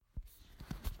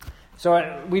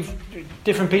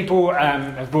different people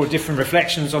have brought different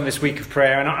reflections on this week of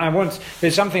prayer, and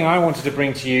there's something I wanted to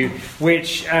bring to you,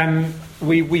 which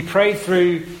we prayed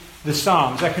through the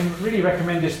Psalms. I can really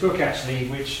recommend this book actually,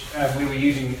 which we were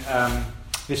using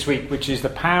this week, which is The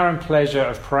Power and Pleasure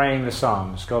of Praying the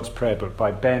Psalms, God's Prayer Book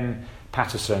by Ben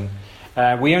Patterson.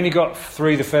 We only got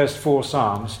through the first 4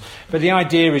 Psalms, but the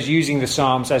idea is using the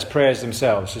Psalms as prayers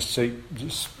themselves,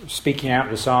 just speaking out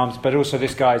the Psalms, but also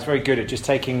this guy is very good at just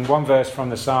taking one verse from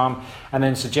the Psalm and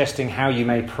then suggesting how you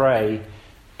may pray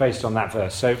based on that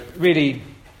verse. So really,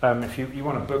 if you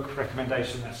want a book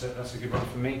recommendation, that's a good one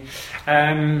for me.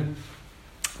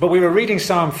 But we were reading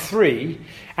Psalm 3,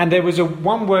 and there was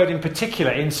one word in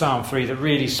particular in Psalm 3 that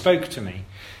really spoke to me.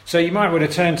 So you might want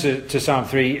to turn to Psalm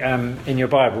 3 in your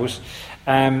Bibles.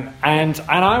 And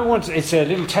it's a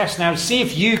little test now to see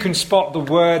if you can spot the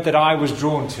word that I was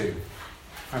drawn to.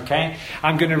 Okay?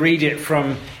 I'm going to read it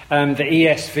from the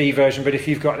ESV version, but if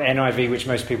you've got NIV, which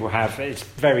most people have, it's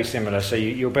very similar, so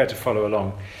you'll be able to follow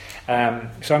along.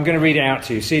 So I'm going to read it out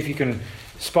to you. See if you can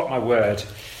spot my word.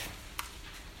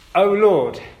 O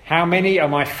Lord, how many are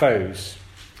my foes?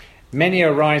 Many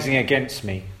are rising against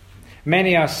me.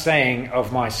 Many are saying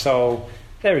of my soul,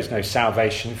 there is no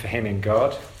salvation for him in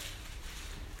God.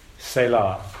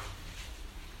 Selah.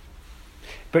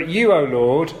 But you, O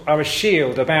Lord, are a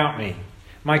shield about me,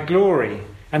 my glory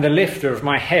and the lifter of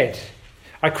my head.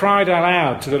 I cried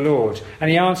aloud to the Lord,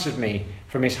 and he answered me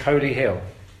from his holy hill.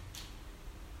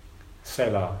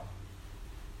 Selah.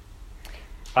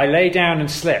 I lay down and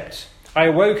slept. I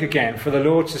awoke again, for the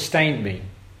Lord sustained me.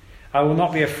 I will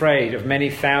not be afraid of many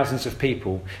thousands of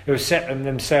people who have set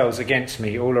themselves against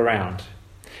me all around.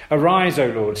 Arise, O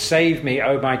Lord, save me,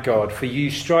 O my God, for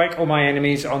you strike all my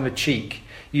enemies on the cheek.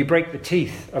 You break the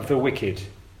teeth of the wicked.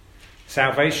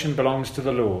 Salvation belongs to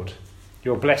the Lord.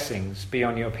 Your blessings be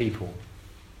on your people.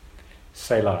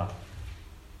 Selah.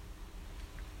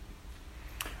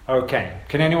 Okay,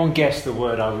 can anyone guess the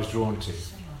word I was drawn to?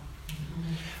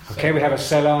 Okay, we have a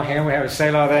Selah here, we have a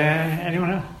Selah there.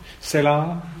 Anyone else?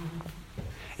 Selah.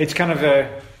 It's kind of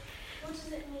a... What does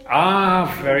it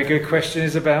mean? Very good question,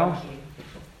 Isabel.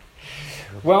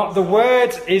 Well, the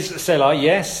word is Selah,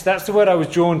 yes, that's the word I was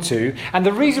drawn to. And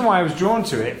the reason why I was drawn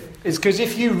to it is because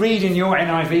if you read in your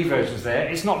NIV versions there,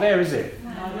 it's not there, is it?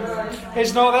 No.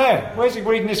 It's not there. Where's he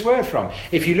reading this word from?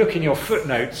 If you look in your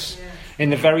footnotes, in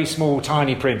the very small,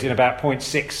 tiny print in about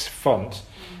 0.6 font,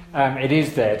 it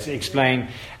is there to explain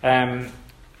that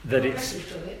it's...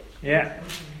 Yeah.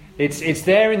 It's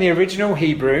there in the original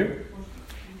Hebrew.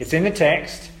 It's in the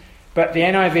text, but the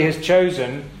NIV has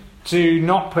chosen to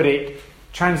not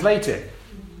translate it.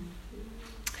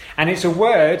 And it's a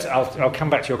word, I'll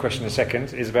come back to your question in a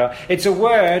second, Isabel. It's a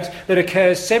word that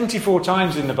occurs 74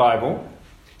 times in the Bible.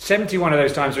 71 of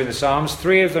those times are in the Psalms.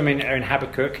 3 of them are in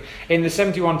Habakkuk. In the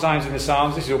 71 times in the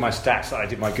Psalms, this is all my stats that I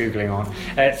did my Googling on.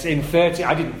 It's in 30,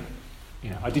 I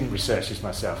didn't research this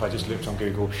myself, I just looked on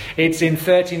Google. It's in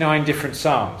 39 different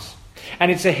Psalms. And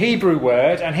it's a Hebrew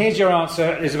word, and here's your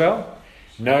answer, Isabel.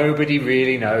 Nobody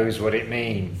really knows what it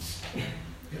means.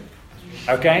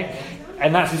 Okay?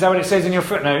 And is that what it says in your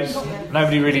footnotes?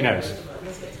 Nobody really knows.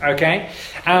 Okay?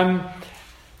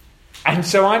 And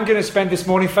so I'm going to spend this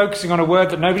morning focusing on a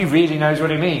word that nobody really knows what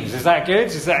it means. Is that good?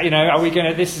 Is that, are we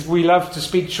going to, we love to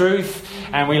speak truth,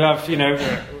 and we love,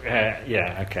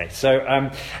 yeah, okay.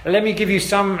 So let me give you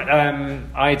some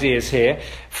ideas here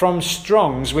from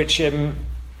Strong's, which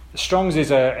Strong's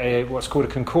is a what's called a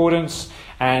concordance,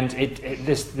 and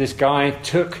this guy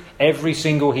took every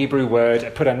single Hebrew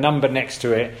word, put a number next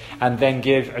to it, and then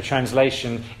give a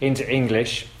translation into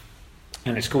English.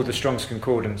 And it's called the Strong's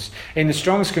Concordance. In the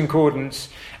Strong's Concordance,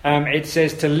 it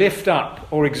says to lift up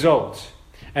or exalt.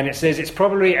 And it says it's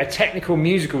probably a technical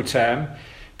musical term,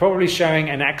 probably showing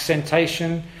an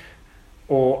accentation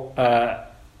or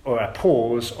a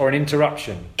pause or an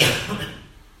interruption.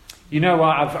 You know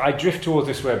what? I drift towards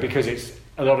this word because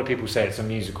a lot of people say it's a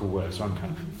musical word, so I'm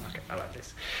kind of, okay, I like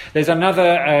this. There's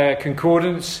another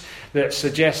concordance that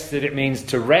suggests that it means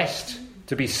to rest,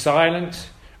 to be silent,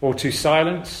 or to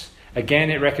silence. Again,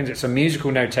 it reckons it's a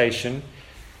musical notation.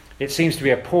 It seems to be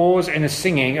a pause in the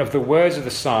singing of the words of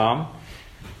the psalm.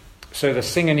 So the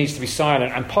singer needs to be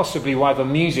silent, and possibly while the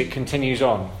music continues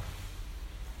on.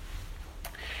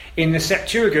 In the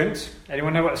Septuagint,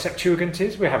 anyone know what the Septuagint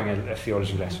is? We're having a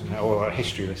theology lesson or a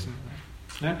history lesson.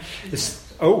 No?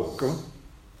 Go on.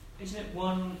 Isn't it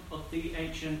one of the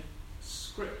ancient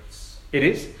scripts? It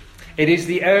is. It is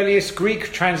the earliest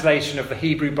Greek translation of the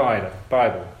Hebrew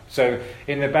Bible. So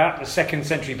in about the 2nd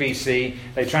century BC,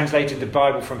 they translated the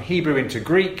Bible from Hebrew into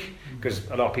Greek, because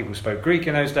a lot of people spoke Greek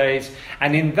in those days.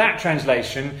 And in that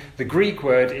translation, the Greek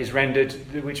word is rendered,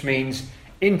 which means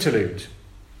interlude.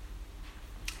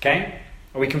 Okay?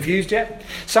 Are we confused yet?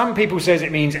 Some people says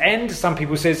it means end. Some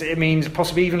people says it means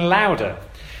possibly even louder.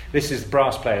 This is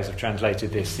brass players have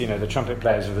translated this. You know, the trumpet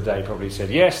players of the day probably said,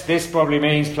 yes, this probably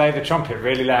means play the trumpet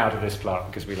really loud at this part,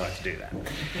 because we like to do that.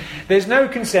 There's no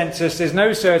consensus, there's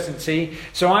no certainty,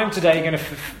 so I'm today going to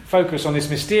focus on this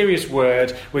mysterious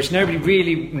word which nobody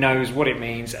really knows what it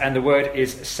means, and the word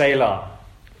is Selah.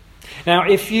 Now,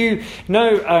 if you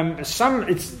know,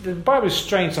 the Bible is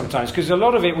strange sometimes, because a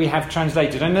lot of it we have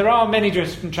translated, and there are many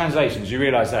different translations, you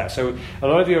realise that. So a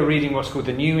lot of you are reading what's called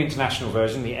the New International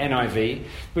Version, the NIV,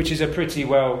 which is a pretty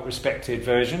well-respected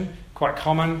version, quite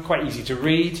common, quite easy to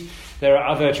read. There are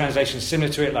other translations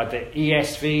similar to it, like the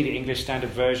ESV, the English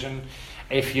Standard Version.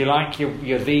 If you like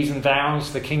your these and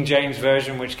thous, the King James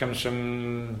Version, which comes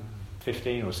from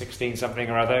 15 or 16 something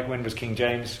or other. When was King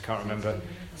James? Can't remember.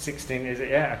 16, is it?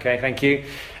 Yeah, okay, thank you.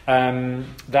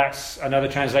 That's another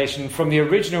translation from the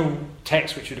original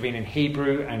text, which would have been in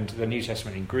Hebrew, and the New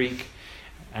Testament in Greek,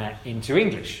 into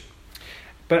English.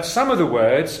 But some of the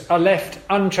words are left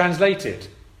untranslated.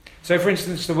 So, for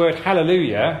instance, the word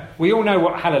hallelujah, we all know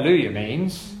what hallelujah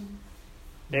means.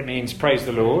 It means praise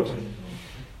the Lord.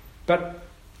 But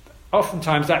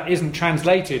oftentimes that isn't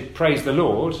translated praise the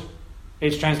Lord.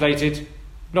 It's translated,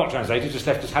 not translated, just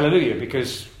left as hallelujah,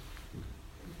 because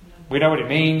we know what it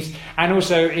means. And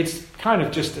also it's kind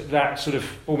of just that sort of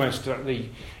almost the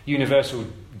universal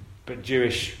but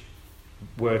Jewish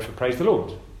word for praise the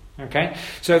Lord. Okay?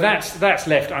 So that's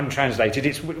left untranslated.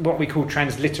 It's what we call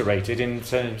transliterated, in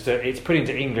terms that it's put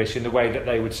into English in the way that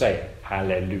they would say it.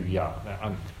 Hallelujah.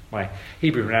 My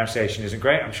Hebrew pronunciation isn't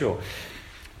great, I'm sure.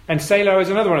 And Selah is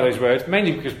another one of those words,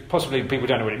 mainly because possibly people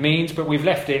don't know what it means, but we've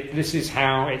left it, this is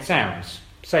how it sounds.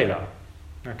 Selah.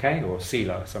 Okay? Or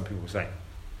Selah, some people say.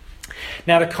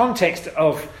 Now, the context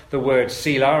of the word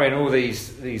Selah in all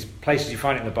these places you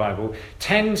find it in the Bible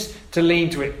tends to lean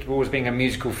to it towards being a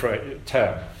musical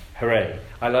term. Hooray.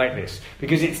 I like this.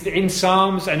 Because it's in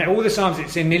Psalms, and all the Psalms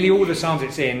it's in, nearly all the Psalms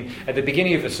it's in, at the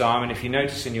beginning of the Psalm, and if you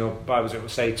notice in your Bibles it will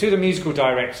say, to the musical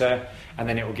director, and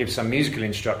then it will give some musical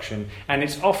instruction, and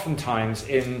it's oftentimes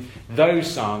in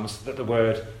those Psalms that the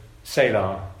word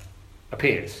Selah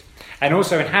appears. And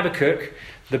also in Habakkuk,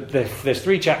 there's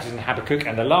 3 chapters in Habakkuk,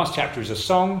 and the last chapter is a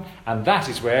song, and that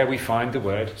is where we find the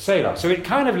word Selah. So it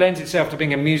kind of lends itself to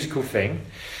being a musical thing,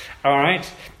 all right?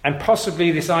 And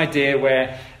possibly this idea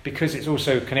where, because it's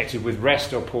also connected with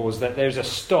rest or pause, that there's a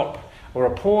stop or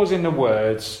a pause in the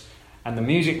words, and the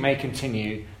music may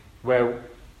continue, where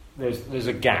there's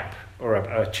a gap, or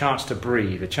a chance to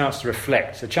breathe, a chance to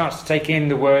reflect, a chance to take in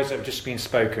the words that have just been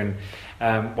spoken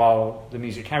while the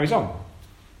music carries on.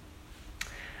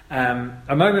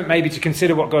 A moment maybe to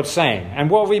consider what God's saying. And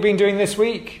what have we been doing this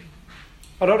week?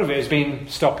 A lot of it has been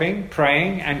stopping,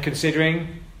 praying, and considering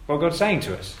what God's saying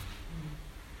to us.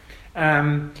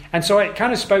 And so it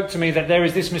kind of spoke to me that there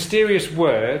is this mysterious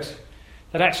word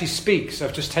that actually speaks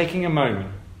of just taking a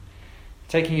moment,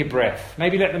 taking a breath.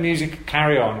 Maybe let the music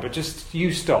carry on, but just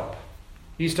you stop.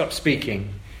 You stop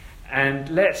speaking. And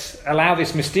let's allow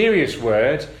this mysterious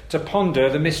word to ponder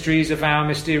the mysteries of our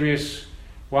mysterious,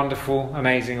 wonderful,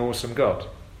 amazing, awesome God.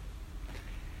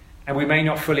 And we may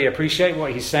not fully appreciate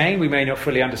what he's saying. We may not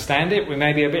fully understand it. We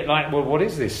may be a bit like, well, what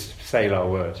is this Selah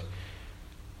word?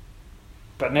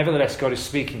 But nevertheless, God is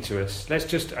speaking to us. Let's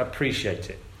just appreciate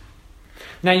it.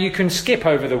 Now, you can skip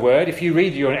over the word. If you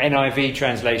read your NIV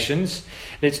translations,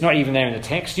 it's not even there in the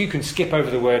text. You can skip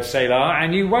over the word Selah,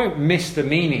 and you won't miss the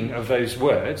meaning of those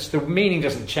words. The meaning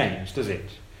doesn't change, does it?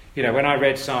 You know, when I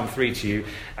read Psalm 3 to you,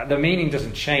 the meaning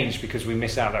doesn't change because we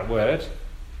miss out that word.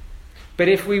 But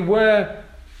if we were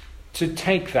to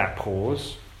take that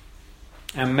pause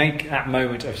and make that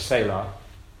moment of Selah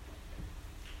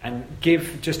and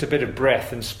give just a bit of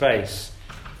breath and space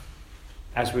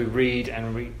as we read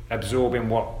and absorb in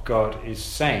what God is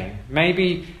saying,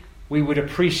 maybe we would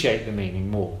appreciate the meaning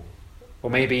more, or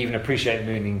maybe even appreciate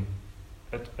the meaning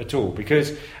at all,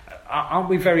 because aren't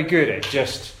we very good at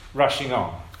just rushing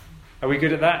on? Are we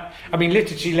good at that? I mean,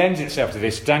 liturgy lends itself to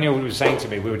this. Daniel was saying to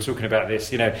me, we were talking about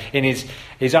this, you know, in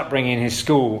his upbringing in his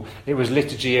school, it was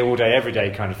liturgy all day, every day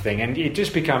kind of thing, and it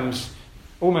just becomes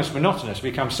almost monotonous. We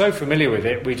become so familiar with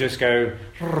it, we just go,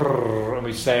 and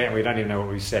we say it, and we don't even know what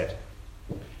we said.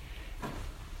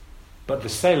 But the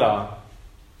Selah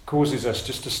causes us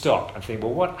just to stop and think,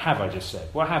 well, what have I just said?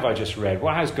 What have I just read?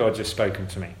 What has God just spoken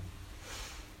to me?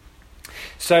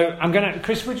 So I'm going to...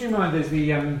 Chris, would you mind, there's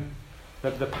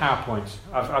the PowerPoint.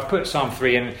 I've put Psalm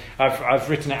 3 and I've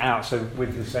written it out so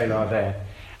with the Selah there.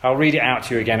 I'll read it out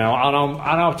to you again, and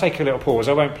I'll take a little pause.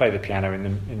 I won't play the piano in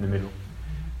the middle,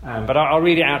 but I'll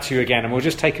read it out to you again, and we'll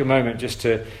just take a moment just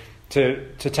to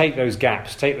take those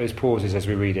gaps, take those pauses as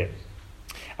we read it.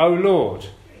 O Lord,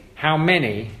 how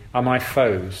many are my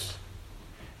foes?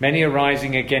 Many are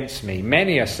rising against me.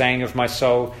 Many are saying of my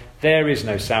soul, there is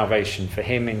no salvation for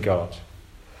him in God.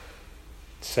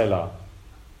 Selah.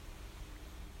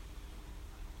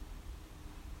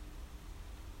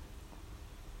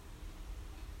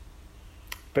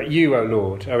 But you, O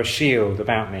Lord, are a shield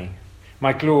about me,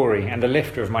 my glory and the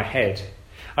lifter of my head.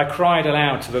 I cried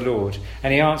aloud to the Lord,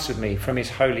 and he answered me from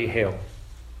his holy hill.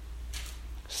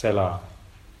 Selah.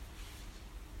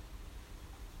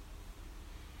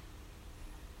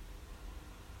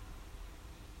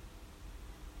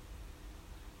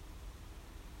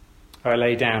 I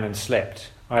lay down and slept.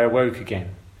 I awoke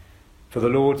again, for the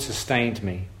Lord sustained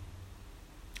me.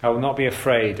 I will not be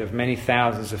afraid of many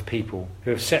thousands of people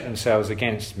who have set themselves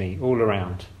against me all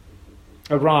around.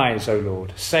 Arise, O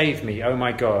Lord, save me, O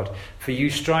my God, for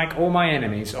you strike all my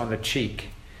enemies on the cheek.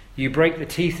 You break the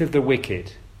teeth of the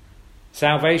wicked.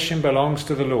 Salvation belongs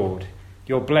to the Lord.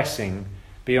 Your blessing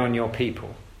be on your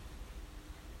people.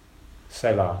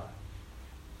 Selah.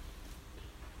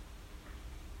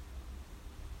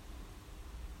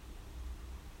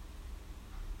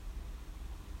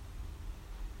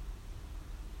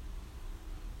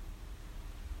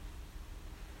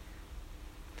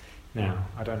 Now,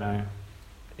 I don't know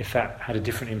if that had a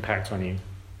different impact on you.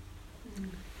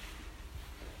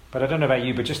 But I don't know about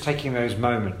you, but just taking those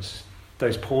moments,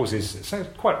 those pauses, it's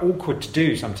quite awkward to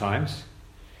do sometimes,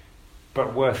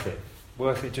 but worth it.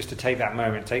 Worth it just to take that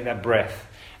moment, take that breath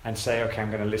and say, okay,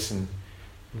 I'm going to listen.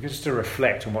 Just to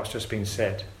reflect on what's just been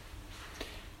said.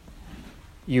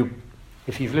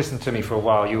 If you've listened to me for a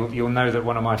while, you'll know that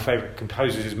one of my favourite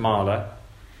composers is Mahler.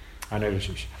 I don't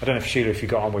know if Sheila, if you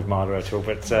got on with Mahler at all,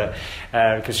 but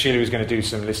because Sheila was going to do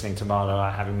some listening to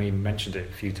Mahler, having me mentioned it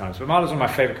a few times. But Mahler's one of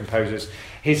my favourite composers.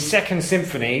 His second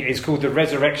symphony is called the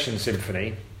Resurrection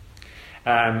Symphony,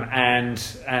 and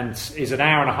is an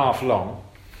hour and a half long.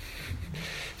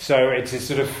 So it's a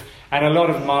sort of, and a lot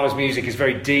of Mahler's music is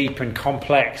very deep and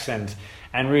complex, and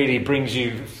really brings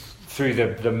you through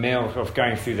the mill of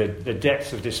going through the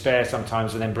depths of despair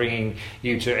sometimes, and then bringing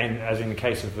you to, as in the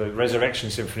case of the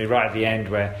Resurrection Symphony, right at the end,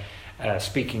 where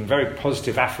speaking very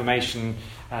positive affirmation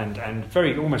and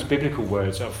very almost biblical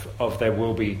words of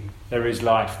there is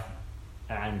life,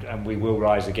 and we will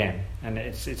rise again, and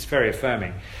it's very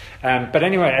affirming. But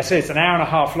anyway, I say it's an hour and a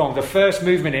half long. The first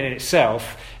movement in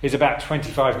itself is about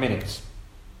 25 minutes.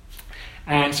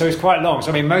 And so it's quite long.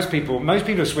 So I mean, most people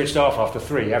have switched off after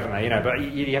 3, haven't they? But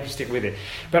you have to stick with it.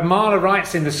 But Mahler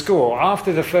writes in the score,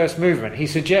 after the first movement, he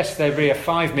suggests there be a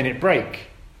 5-minute break,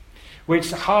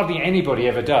 which hardly anybody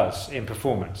ever does in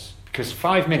performance, because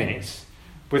 5 minutes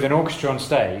with an orchestra on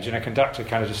stage and a conductor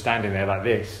kind of just standing there like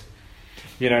this,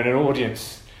 and an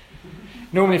audience.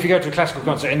 Normally, if you go to a classical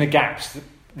concert, in the gaps,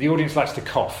 the audience likes to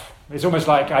cough. It's almost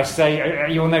like I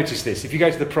say, you'll notice this. If you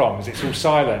go to the proms, it's all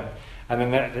silent. And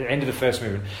then at the end of the first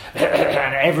movement,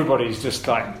 and everybody's just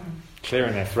like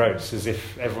clearing their throats as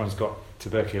if everyone's got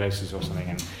tuberculosis or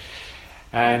something.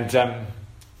 But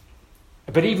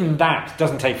even that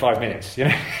doesn't take 5 minutes,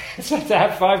 So to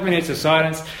have 5 minutes of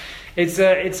silence, it's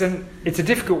a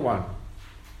difficult one.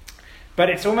 But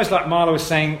it's almost like Mahler was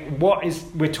saying, what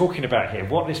we're talking about here,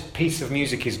 what this piece of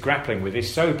music is grappling with,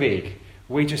 is so big.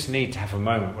 We just need to have a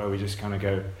moment where we just kind of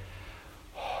go.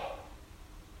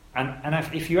 And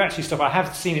if you actually stop, I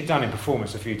have seen it done in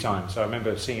performance a few times. So I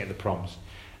remember seeing it at the proms,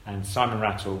 and Simon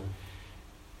Rattle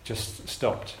just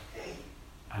stopped,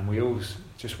 and we all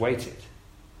just waited.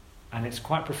 And it's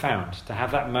quite profound to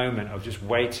have that moment of just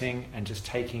waiting and just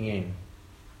taking in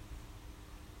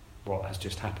what has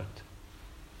just happened,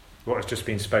 what has just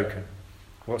been spoken,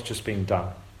 what's just been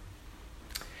done.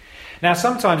 Now,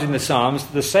 sometimes in the Psalms,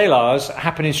 the Selahs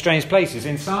happen in strange places.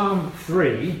 In Psalm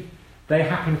 3, they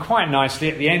happen quite nicely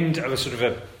at the end of a sort of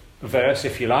a verse,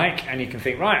 if you like, and you can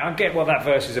think, right, I get what that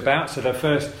verse is about. So the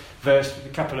first verse,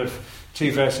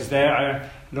 two verses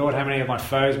there, Lord, how many of my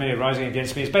foes, many are rising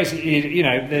against me. It's basically,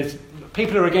 there's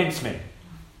people are against me.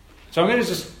 So I'm going to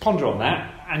just ponder on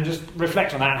that and just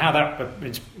reflect on that and how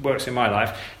that works in my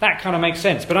life. That kind of makes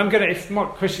sense. But I'm going to, if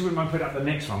Christian wouldn't mind put up the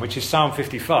next one, which is Psalm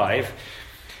 55.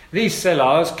 These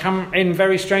Selahs come in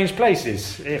very strange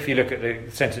places. If you look at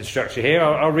the sentence structure here,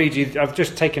 I'll read you. I've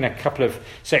just taken a couple of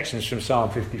sections from Psalm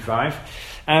 55.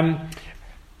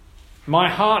 My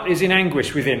heart is in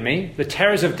anguish within me. The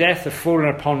terrors of death have fallen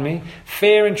upon me.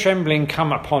 Fear and trembling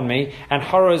come upon me, and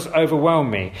horrors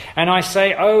overwhelm me. And I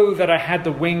say, oh, that I had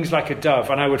the wings like a dove,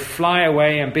 and I would fly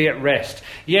away and be at rest.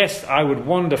 Yes, I would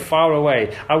wander far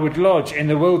away. I would lodge in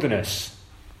the wilderness.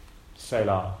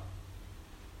 Selah.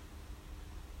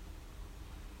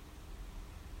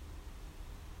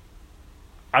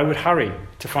 I would hurry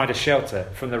to find a shelter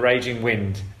from the raging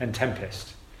wind and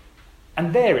tempest.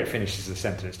 And there it finishes the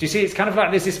sentence. Do you see? It's kind of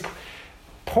like there's this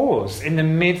pause in the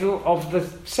middle of the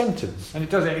sentence. And it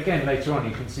does it again later on.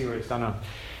 You can see where it's done on.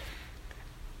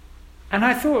 And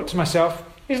I thought to myself,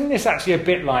 isn't this actually a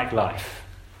bit like life?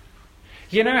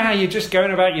 You know how you're just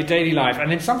going about your daily life and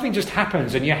then something just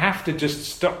happens and you have to just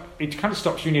stop. It kind of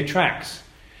stops you in your tracks.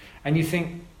 And you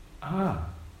think, And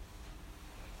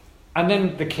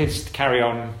then the kids carry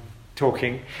on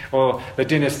talking, or the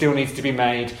dinner still needs to be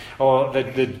made, or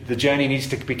the journey needs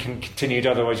to be continued,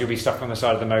 otherwise you'll be stuck on the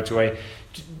side of the motorway.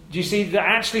 Do you see that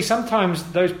actually sometimes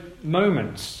those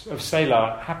moments of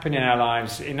Selah happen in our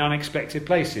lives in unexpected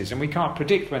places, and we can't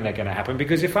predict when they're going to happen,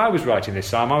 because if I was writing this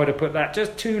psalm, I would have put that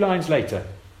just 2 lines later.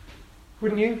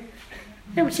 Wouldn't you?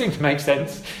 It would seem to make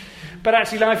sense. But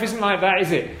actually life isn't like that,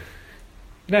 is it?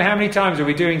 You know, how many times are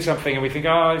we doing something and we think,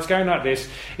 oh, it's going like this,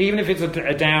 even if it's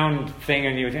a down thing,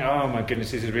 and you think, oh my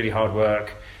goodness, this is really hard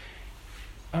work.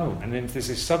 Oh, and then there's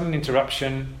this sudden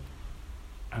interruption,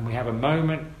 and we have a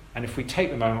moment, and if we take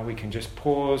the moment, we can just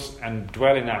pause and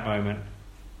dwell in that moment,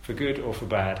 for good or for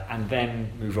bad, and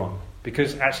then move on.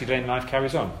 Because actually then life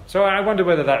carries on. So I wonder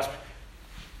whether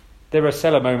there are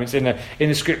Selah moments in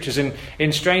the scriptures and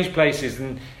in strange places,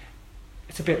 and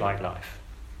it's a bit like life.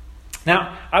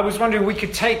 Now, I was wondering, we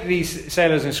could take these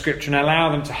Selahs in Scripture and allow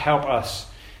them to help us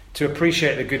to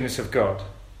appreciate the goodness of God.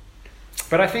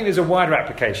 But I think there's a wider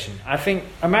application. I think,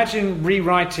 imagine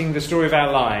rewriting the story of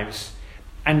our lives,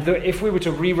 and if we were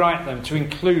to rewrite them to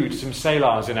include some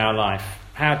Selahs in our life,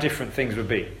 how different things would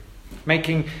be.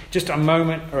 Making just a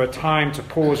moment or a time to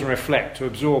pause and reflect, to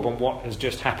absorb on what has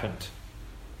just happened.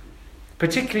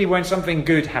 Particularly when something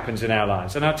good happens in our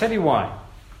lives. And I'll tell you why.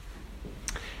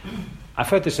 I've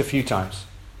heard this a few times,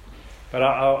 but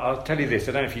I'll tell you this.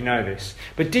 I don't know if you know this,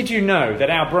 but did you know that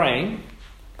our brain,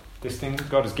 this thing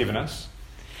God has given us,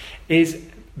 is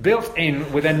built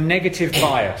in with a negative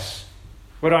bias?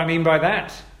 What do I mean by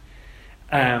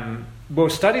that? Well,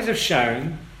 studies have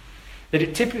shown that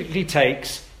it typically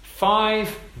takes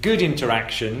 5 good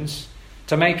interactions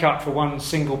to make up for 1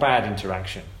 single bad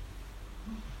interaction.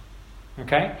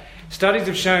 Okay? Studies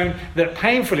have shown that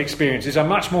painful experiences are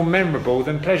much more memorable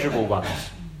than pleasurable ones.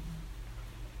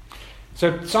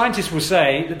 So scientists will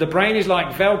say that the brain is like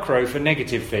Velcro for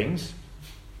negative things.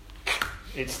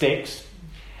 It sticks.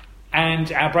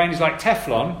 And our brain is like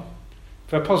Teflon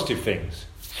for positive things.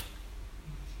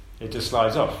 It just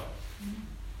slides off.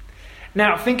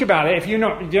 Now think about it. If you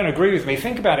don't agree with me,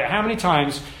 think about it. How many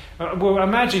times,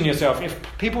 imagine yourself, if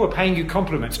people were paying you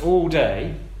compliments all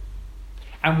day,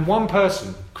 and one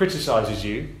person criticises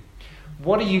you,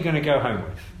 what are you going to go home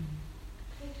with?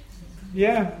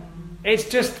 Yeah. It's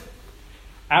just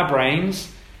our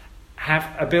brains have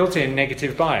a built-in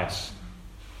negative bias.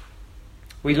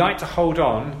 We like to hold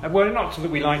on, well, not that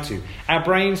we like to. Our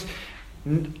brains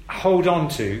hold on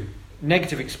to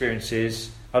negative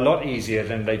experiences a lot easier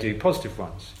than they do positive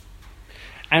ones.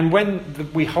 And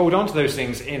when we hold on to those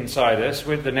things inside us,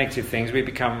 with the negative things, we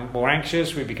become more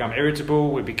anxious, we become irritable,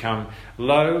 we become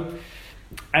low.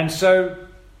 And so,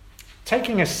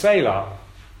 taking a Selah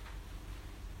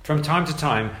from time to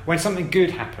time, when something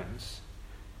good happens,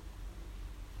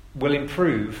 will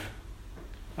improve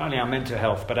not only our mental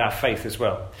health, but our faith as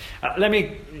well. Let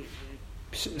me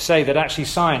say that actually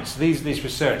science, these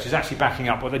research is actually backing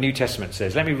up what the New Testament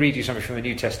says. Let me read you something from the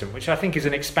New Testament, which I think is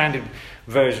an expanded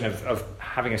version of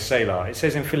having a Selah. It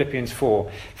says in Philippians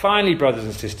 4, "Finally, brothers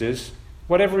and sisters,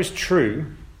 whatever is true,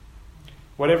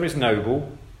 whatever is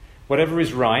noble, whatever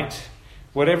is right,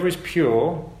 whatever is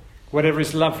pure, whatever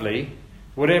is lovely,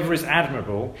 whatever is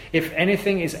admirable, if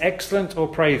anything is excellent or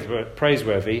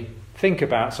praiseworthy, think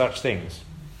about such things.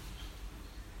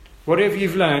 Whatever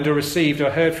you've learned or received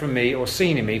or heard from me or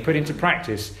seen in me, put into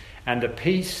practice, and the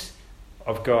peace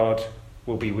of God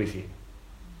will be with you."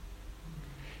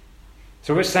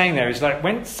 So what we're saying there is, like,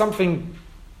 when something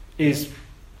is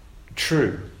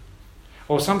true,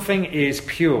 or something is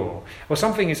pure, or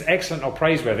something is excellent or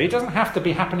praiseworthy, it doesn't have to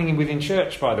be happening within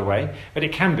church, by the way, but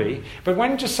it can be. But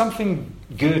when just something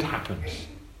good happens,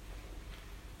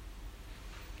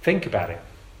 think about it.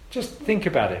 Just think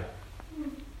about it.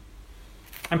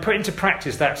 And put into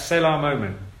practice that Selah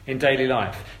moment in daily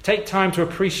life. Take time to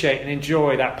appreciate and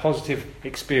enjoy that positive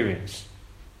experience.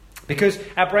 Because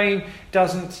our brain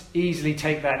doesn't easily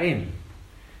take that in.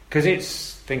 Because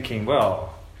it's thinking,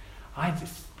 well,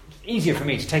 it's easier for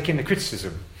me to take in the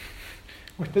criticism.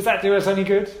 Does that do us any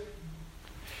good?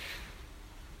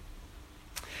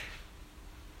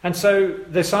 And so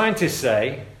the scientists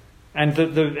say, and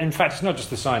in fact it's not just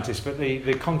the scientists, but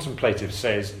the contemplatives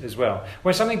say as well,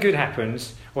 when something good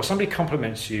happens, or somebody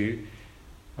compliments you,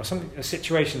 or a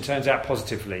situation turns out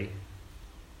positively,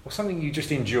 or something you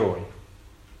just enjoy,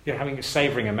 you're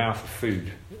savouring a mouth of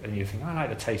food, and you think, I like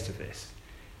the taste of this.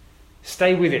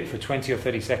 Stay with it for 20 or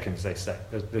 30 seconds, they say,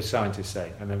 the scientists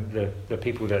say, and the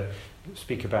people that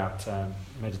speak about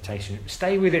meditation.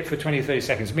 Stay with it for 20 or 30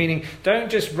 seconds, meaning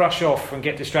don't just rush off and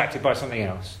get distracted by something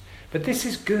else. But this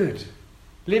is good.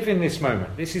 Live in this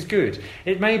moment. This is good.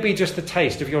 It may be just the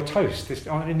taste of your toast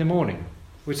in the morning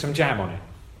with some jam on it.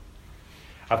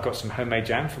 I've got some homemade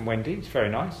jam from Wendy. It's very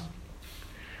nice.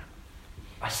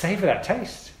 I savour that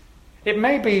taste. It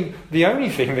may be the only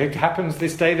thing that happens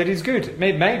this day that is good.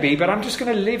 It may be, but I'm just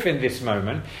going to live in this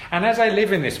moment. And as I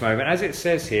live in this moment, as it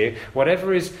says here,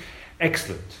 whatever is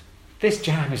excellent. This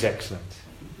jam is excellent.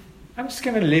 I'm just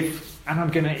going to live and I'm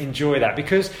going to enjoy that,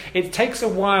 because it takes a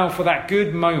while for that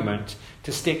good moment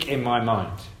to stick in my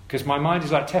mind. Because my mind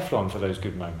is like Teflon for those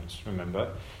good moments,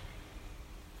 remember?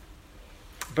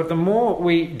 But the more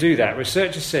we do that,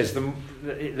 researchers says,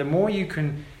 the more you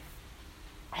can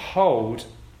hold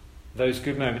those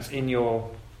good moments in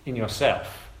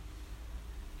yourself,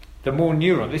 the more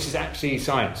neurons, this is actually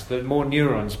science, the more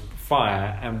neurons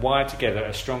fire and wire together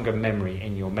a stronger memory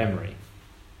in your memory,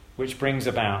 which brings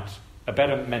about a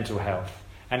better mental health.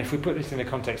 And if we put this in the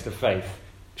context of faith,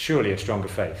 surely a stronger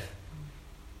faith.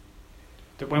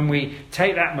 That when we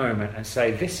take that moment and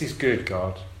say, this is good,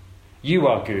 God, you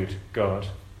are good, God,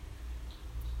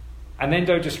 and then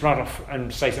don't just run off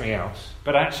and say something else,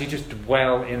 but actually just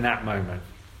dwell in that moment,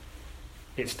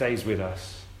 it stays with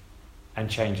us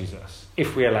and changes us,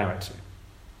 if we allow it to.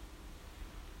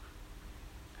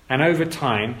 And over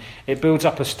time, it builds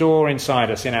up a store inside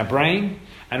us, in our brain,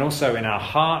 and also in our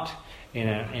heart, in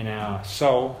our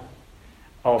soul,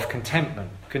 of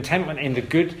contentment. Contentment in the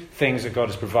good things that God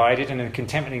has provided, and in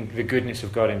contentment in the goodness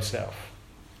of God himself.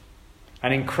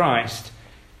 And in Christ,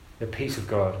 the peace of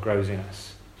God grows in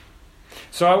us.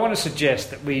 So I want to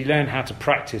suggest that we learn how to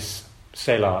practice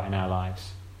Selah in our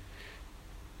lives.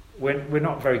 We're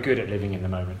not very good at living in the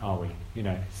moment, are we?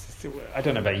 I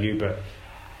don't know about you, but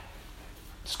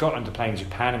Scotland are playing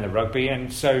Japan in the rugby,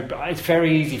 and so it's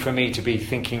very easy for me to be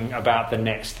thinking about the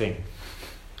next thing.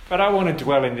 But I want to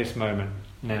dwell in this moment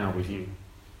now with you.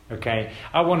 Okay?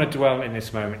 I want to dwell in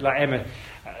this moment. Like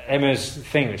Emma's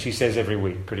thing that she says every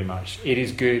week, pretty much. It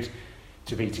is good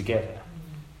to be together.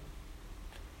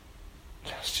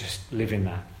 Let's just live in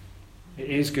that. It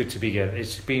is good to be together.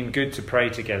 It's been good to pray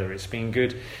together. It's been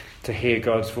good to hear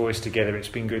God's voice together. It's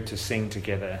been good to sing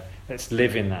together. Let's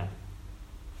live in that.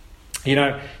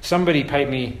 Somebody paid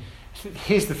me.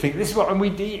 Here's the thing. This is what, and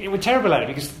we're terrible at it,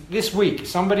 because this week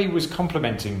somebody was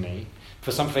complimenting me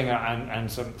for something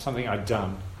something I'd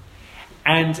done,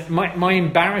 and my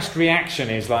embarrassed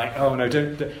reaction is like, oh no,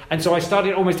 don't. And so I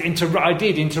started almost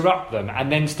interrupt them,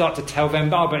 and then start to tell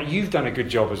them, oh, but you've done a good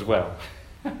job as well.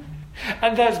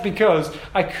 And that's because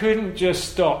I couldn't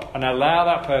just stop and allow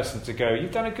that person to go,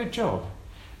 you've done a good job,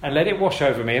 and let it wash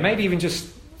over me, and maybe even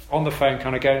just on the phone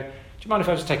kind of go, do you mind if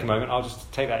I just take a moment? I'll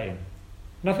just take that in.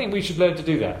 And I think we should learn to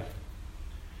do that.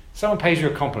 Someone pays you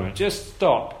a compliment, just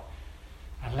stop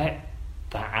and let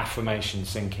that affirmation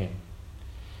sink in.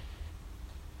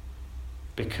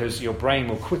 Because your brain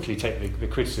will quickly take the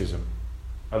criticism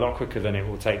a lot quicker than it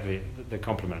will take the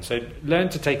compliment. So learn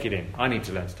to take it in. I need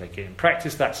to learn to take it in.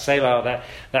 Practice that Selah,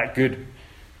 that good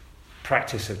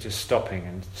practice of just stopping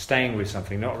and staying with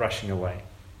something, not rushing away.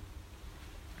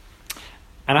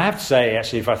 And I have to say,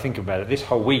 actually, if I think about it, this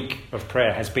whole week of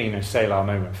prayer has been a Selah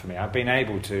moment for me. I've been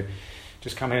able to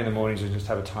just come here in the mornings and just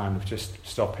have a time of just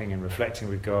stopping and reflecting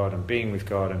with God and being with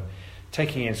God and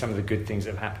taking in some of the good things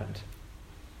that have happened.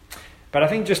 But I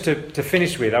think just to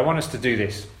finish with, I want us to do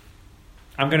this.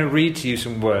 I'm going to read to you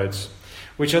some words,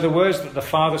 which are the words that the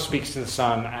Father speaks to the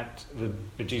Son at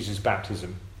Jesus'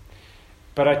 baptism.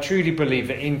 But I truly believe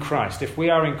that in Christ, if we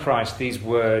are in Christ, these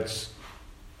words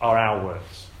are our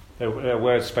words. They're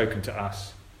words spoken to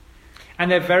us. And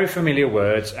they're very familiar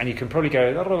words, and you can probably go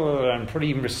and probably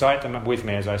even recite them with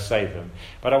me as I say them.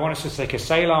 But I want us to take a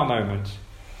Selah moment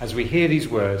as we hear these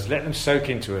words, let them soak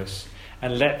into us,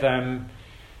 and let them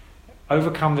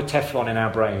overcome the Teflon in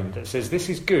our brain that says, this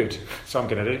is good, so I'm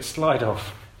going to let it slide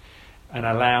off, and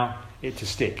allow it to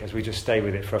stick as we just stay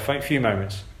with it for a few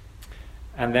moments.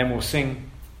 And then we'll sing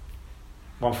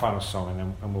one final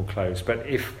song and we'll close. But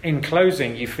if in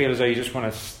closing you feel as though you just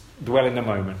want to dwell in the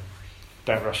moment,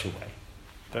 don't rush away.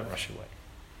 Don't rush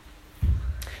away.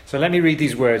 So let me read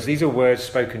these words. These are words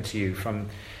spoken to you from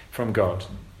God.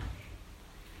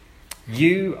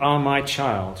 You are my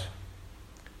child,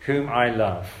 whom I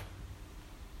love.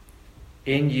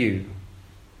 In you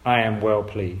I am well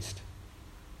pleased.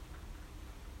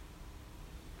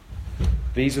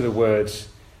 These are the words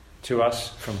to us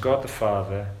from God the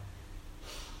Father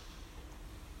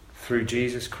through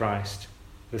Jesus Christ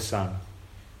the Son.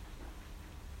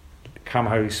 Come,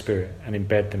 Holy Spirit, and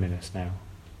embed them in us now.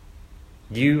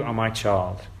 You are my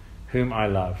child, whom I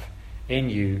love. In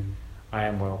you I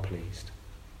am well pleased.